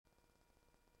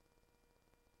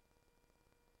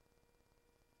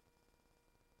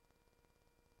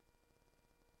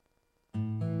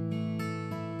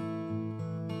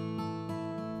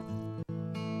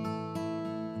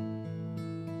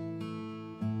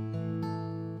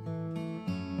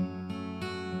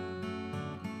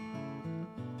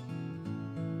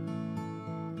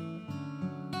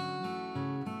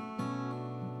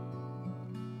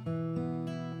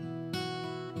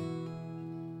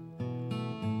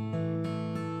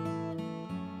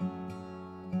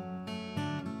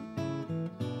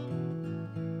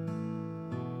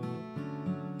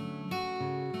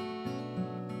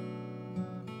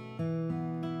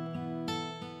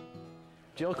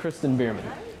Jill Behrman,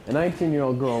 a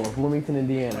 19-year-old girl of Bloomington,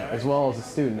 Indiana, as well as a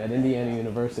student at Indiana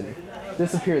University,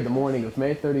 disappeared the morning of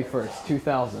May 31st,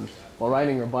 2000, while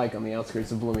riding her bike on the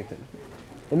outskirts of Bloomington.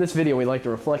 In this video, we'd like to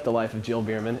reflect the life of Jill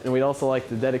Behrman, and we'd also like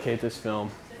to dedicate this film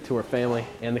to her family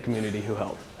and the community who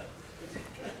helped.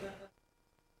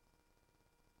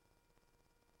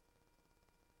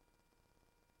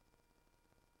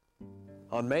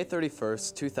 On May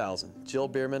 31st, 2000, Jill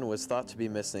Behrman was thought to be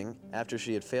missing after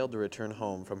she had failed to return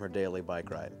home from her daily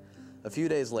bike ride. A few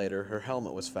days later, her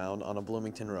helmet was found on a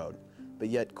Bloomington road, but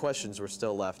yet questions were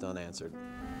still left unanswered.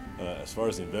 As far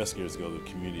as the investigators go, the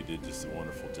community did just a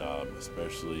wonderful job,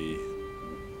 especially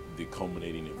the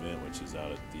culminating event, which is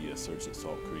out at the search at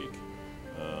Salt Creek.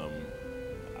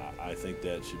 I think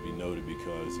that should be noted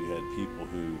because you had people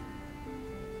who,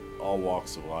 all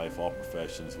walks of life, all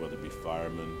professions, whether it be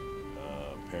firemen,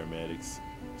 paramedics,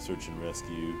 search and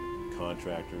rescue,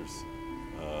 contractors,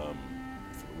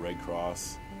 Red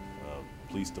Cross,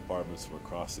 police departments from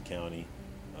across the county,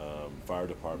 fire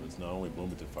departments, not only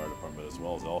Bloomington Fire Department, as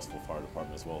well as Ellisville Fire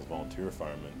Department, as well as volunteer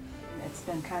firemen. It's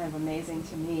been kind of amazing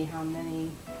to me how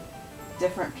many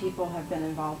different people have been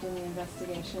involved in the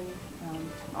investigation,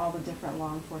 all the different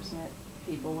law enforcement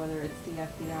people, whether it's the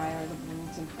FBI or the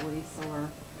Bloomington Police or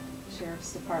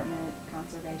Sheriff's Department,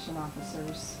 conservation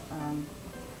officers,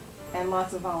 and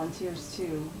lots of volunteers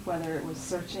too, whether it was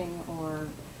searching or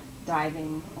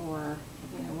diving or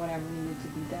whatever needed to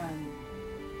be done.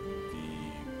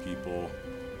 The people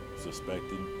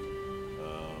suspected,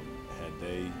 had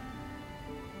they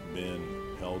been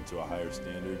held to a higher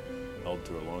standard, held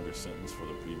to a longer sentence for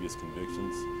the previous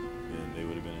convictions, then they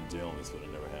would have been in jail and this would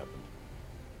have never happened.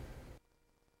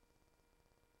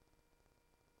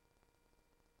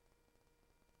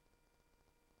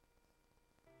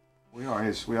 We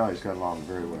always got along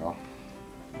very well.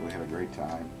 We had a great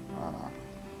time.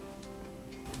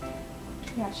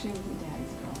 Yeah, she was a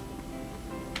daddy's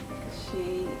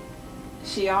girl.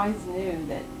 She always knew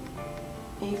that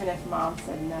even if Mom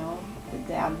said no, that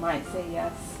Dad might say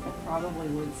yes and probably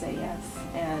would say yes.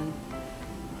 And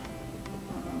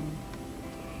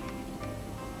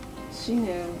she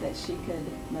knew that she could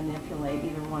manipulate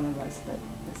either one of us, but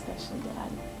especially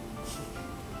Dad,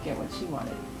 get what she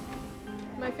wanted.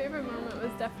 My favorite moment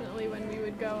was definitely when we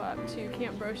would go up to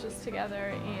Camp Brocious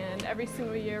together, and every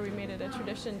single year we made it a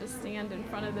tradition to stand in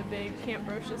front of the big Camp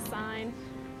Brocious sign.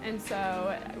 And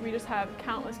so we just have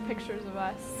countless pictures of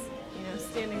us,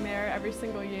 standing there every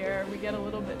single year. We get a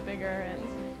little bit bigger, and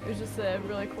it was just a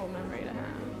really cool memory to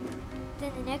have.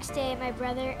 Then the next day, my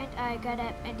brother and I got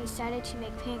up and decided to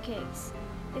make pancakes.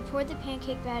 We poured the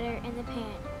pancake batter in the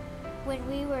pan. When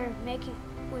we were making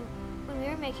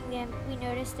them, we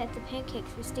noticed that the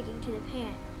pancakes were sticking to the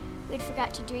pan. We'd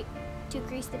forgot to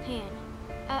grease the pan.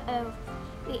 Uh-oh.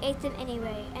 We ate them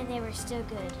anyway, and they were still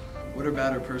good. What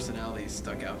about her personality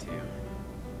stuck out to you?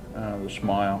 The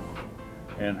smile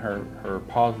and her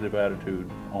positive attitude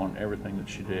on everything that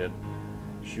she did.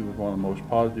 She was one of the most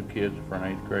positive kids for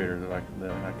an 8th grader that I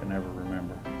can ever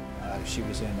remember. She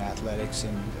was in athletics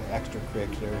and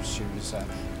extracurriculars. She was a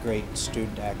great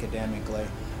student academically.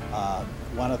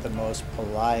 One of the most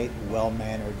polite,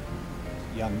 well-mannered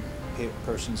young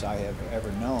persons I have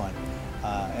ever known.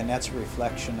 And that's a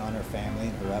reflection on her family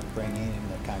and her upbringing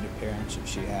and the kind of parents that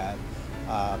she had.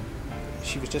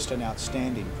 She was just an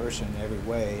outstanding person in every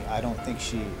way. I don't think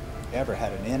she ever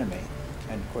had an enemy.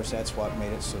 And of course that's what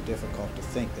made it so difficult to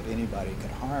think that anybody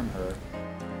could harm her.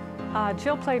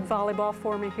 Jill played volleyball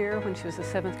for me here when she was a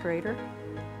 7th grader.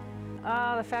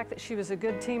 The fact that she was a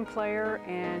good team player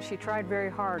and she tried very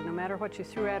hard. No matter what you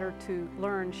threw at her to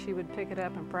learn, she would pick it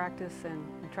up and practice and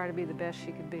try to be the best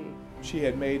she could be. She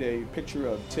had made a picture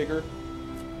of Tigger,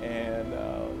 and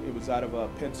it was out of a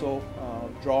pencil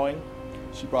drawing.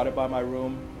 She brought it by my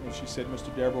room and she said,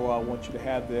 "Mr. Devereaux, I want you to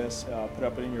have this, put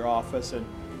up it in your office, and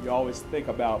you always think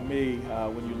about me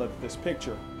when you look at this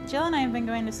picture." Jill and I have been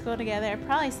going to school together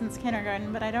probably since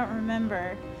kindergarten, but I don't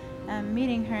remember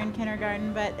meeting her in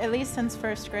kindergarten, but at least since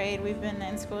 1st grade we've been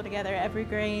in school together every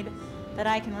grade that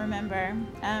I can remember.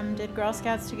 Did Girl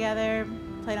Scouts together,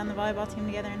 played on the volleyball team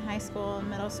together in high school,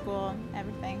 middle school,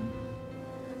 everything.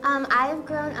 I've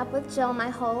grown up with Jill my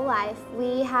whole life.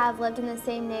 We have lived in the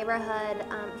same neighborhood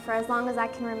for as long as I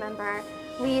can remember.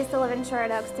 We used to live in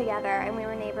Short Oaks together, and we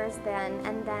were neighbors then.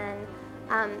 And then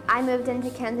I moved into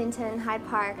Kensington, Hyde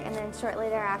Park, and then shortly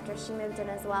thereafter she moved in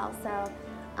as well. So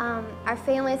our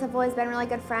families have always been really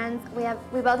good friends.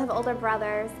 We both have older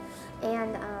brothers,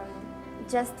 and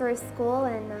just through school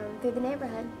and through the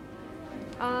neighborhood.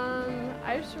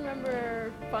 I just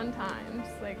remember fun times.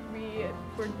 Like, we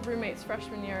were roommates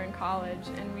freshman year in college,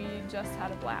 and we just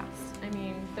had a blast. I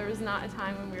mean, there was not a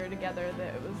time when we were together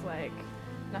that it was like,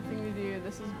 nothing to do,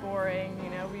 this is boring, you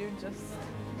know, we would just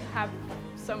have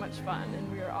so much fun,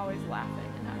 and we were always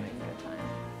laughing and having a good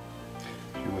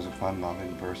time. She was a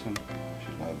fun-loving person.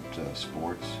 She loved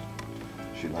sports.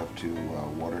 She loved to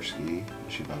water ski.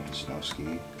 She loved to snow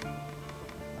ski.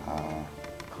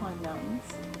 Climb mountains.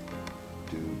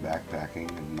 Do backpacking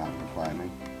and mountain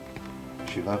climbing.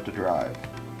 She loved to drive.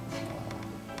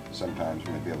 Sometimes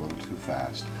maybe a little too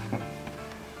fast,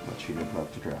 but she did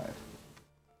love to drive.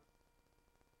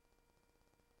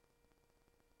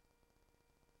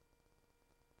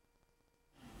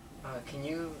 Can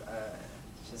you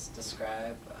just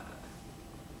describe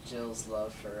Jill's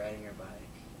love for riding her bike?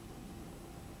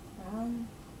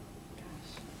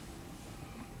 Gosh.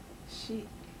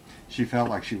 She felt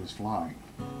like she was flying.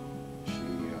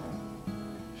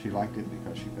 She liked it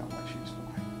because she felt like she was flying.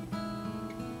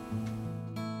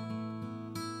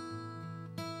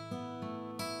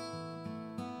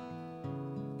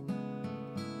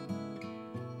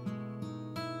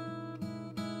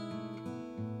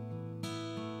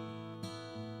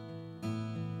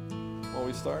 Well,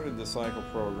 we started the cycle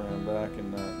program back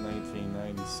in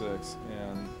 1996,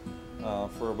 and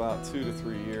for about 2 to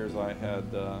 3 years I had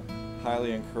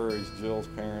highly encouraged Jill's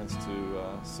parents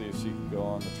to see if she could go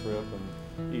on the trip, and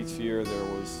each year there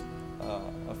was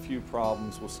a few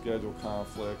problems with schedule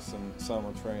conflicts and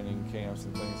summer training camps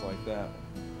and things like that.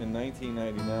 In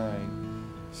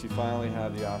 1999, she finally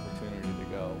had the opportunity to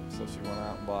go, so she went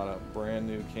out and bought a brand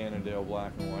new Cannondale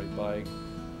black and white bike,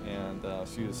 and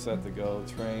she was set to go,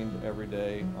 trained every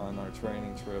day on our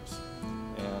training trips,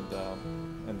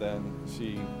 and then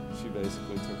she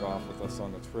basically took off with us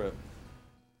on the trip.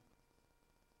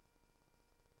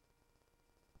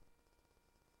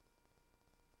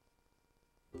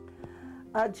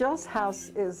 Jill's house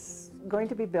is going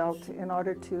to be built in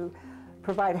order to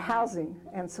provide housing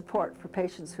and support for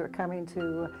patients who are coming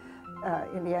to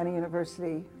Indiana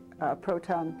University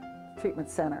Proton Treatment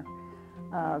Center.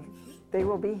 They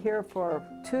will be here for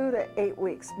 2 to 8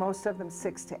 weeks, most of them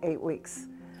 6 to 8 weeks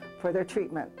for their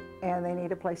treatment, and they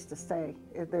need a place to stay.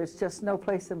 There's just no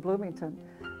place in Bloomington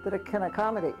that can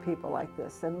accommodate people like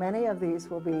this, and many of these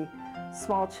will be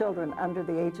small children under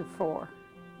the age of 4,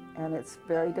 and it's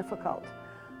very difficult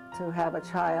to have a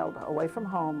child away from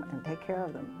home and take care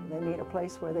of them. They need a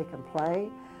place where they can play,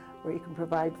 where you can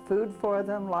provide food for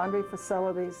them, laundry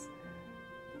facilities,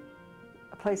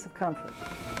 a place of comfort.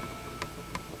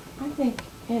 I think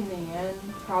in the end,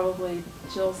 probably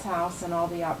Jill's house and all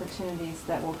the opportunities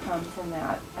that will come from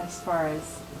that, as far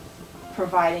as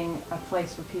providing a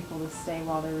place for people to stay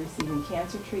while they're receiving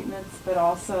cancer treatments, but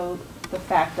also the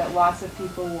fact that lots of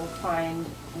people will find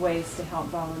ways to help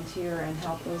volunteer and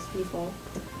help those people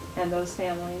and those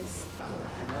families.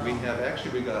 We got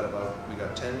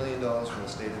 $10 million from the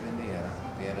state of Indiana,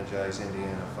 the Energize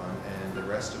Indiana Fund, and the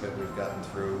rest of it we've gotten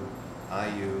through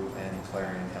IU and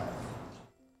Clarion Health.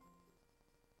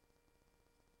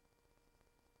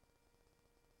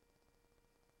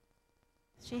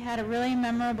 She had a really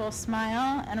memorable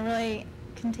smile and a really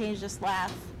contagious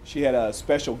laugh. She had a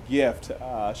special gift.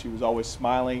 She was always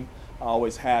smiling,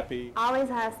 always happy. Always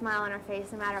had a smile on her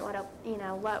face, no matter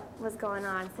what was going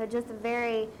on. So just a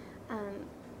very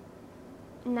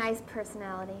nice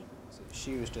personality.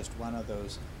 She was just one of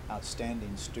those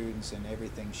outstanding students in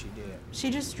everything she did. She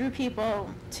just drew people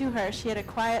to her. She had a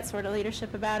quiet sort of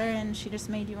leadership about her, and she just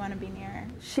made you want to be near her.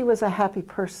 She was a happy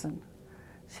person.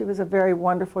 She was a very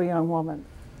wonderful young woman.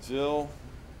 Jill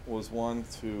was one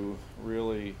to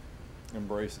really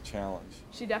embrace a challenge.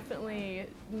 She definitely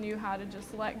knew how to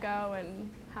just let go and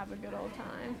have a good old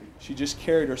time. She just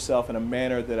carried herself in a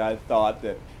manner that I thought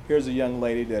that here's a young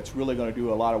lady that's really going to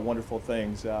do a lot of wonderful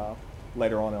things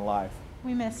later on in life.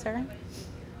 We miss her.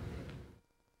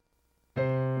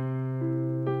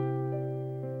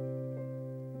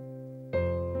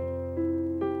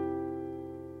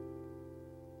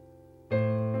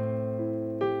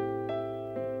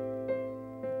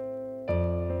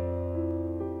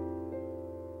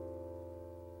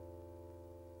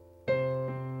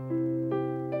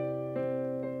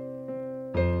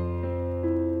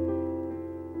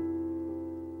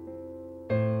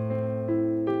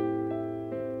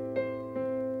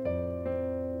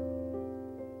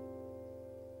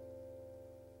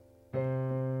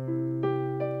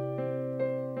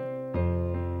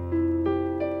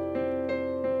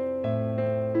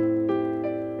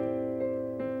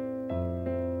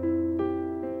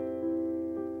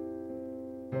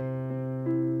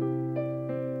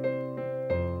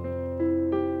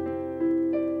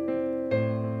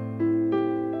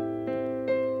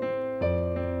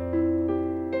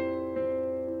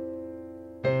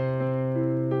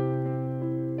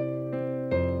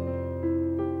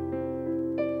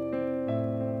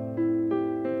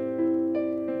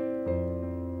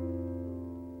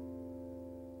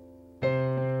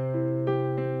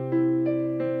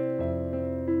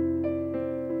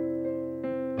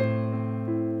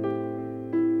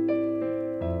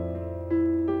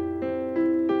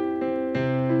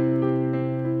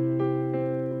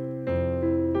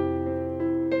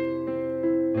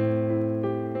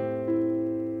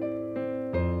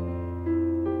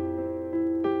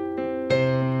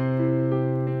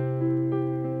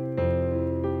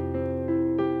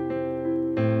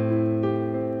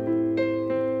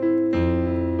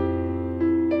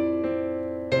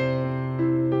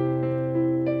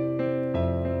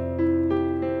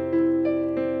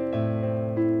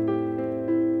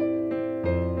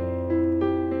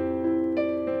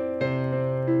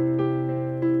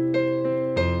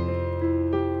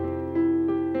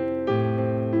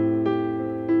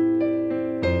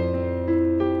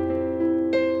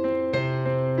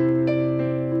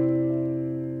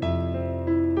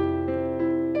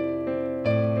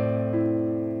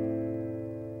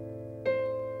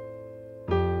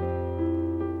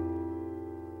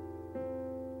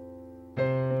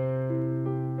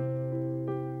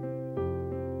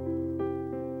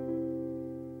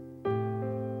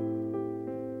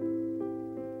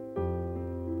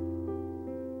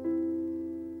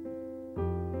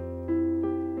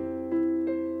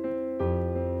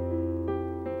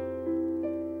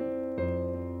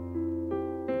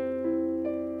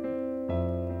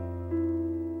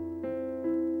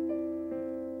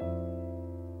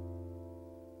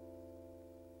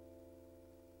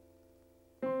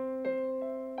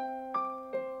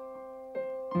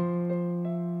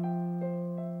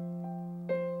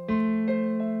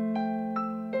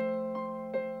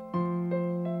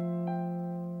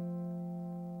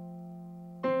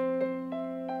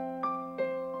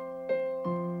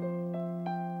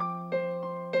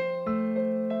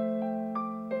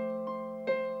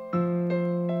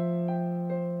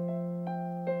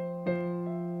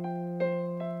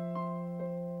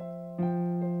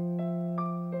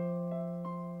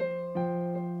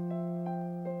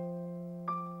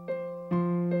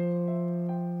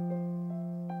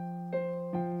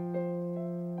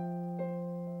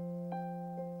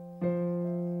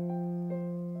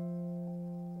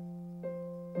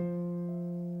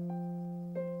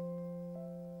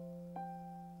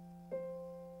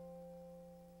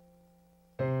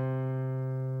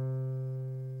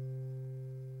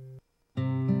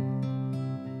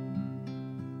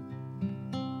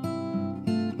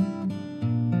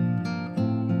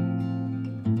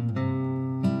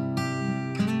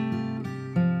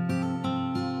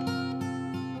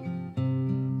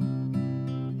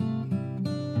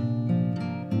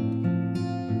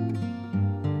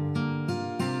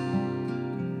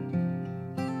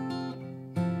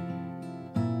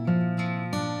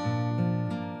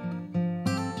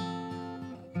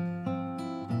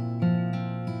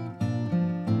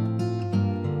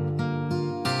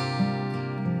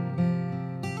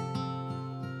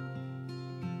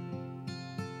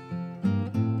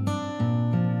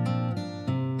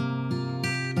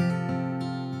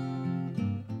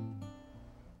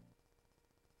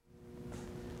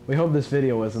 We hope this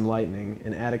video was enlightening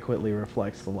and adequately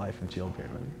reflects the life of Jill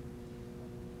Behrman.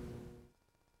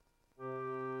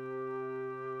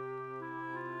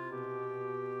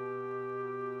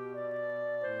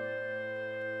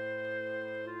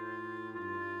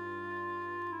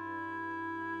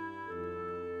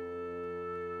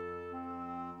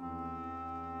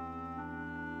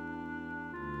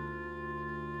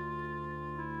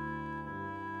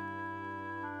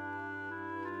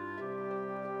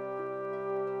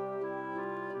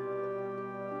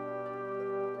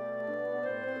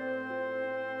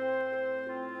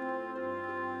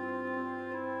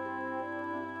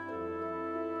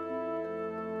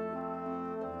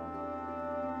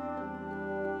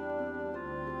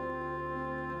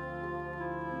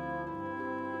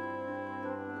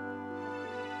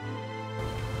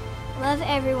 Love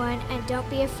everyone and don't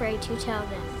be afraid to tell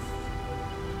them.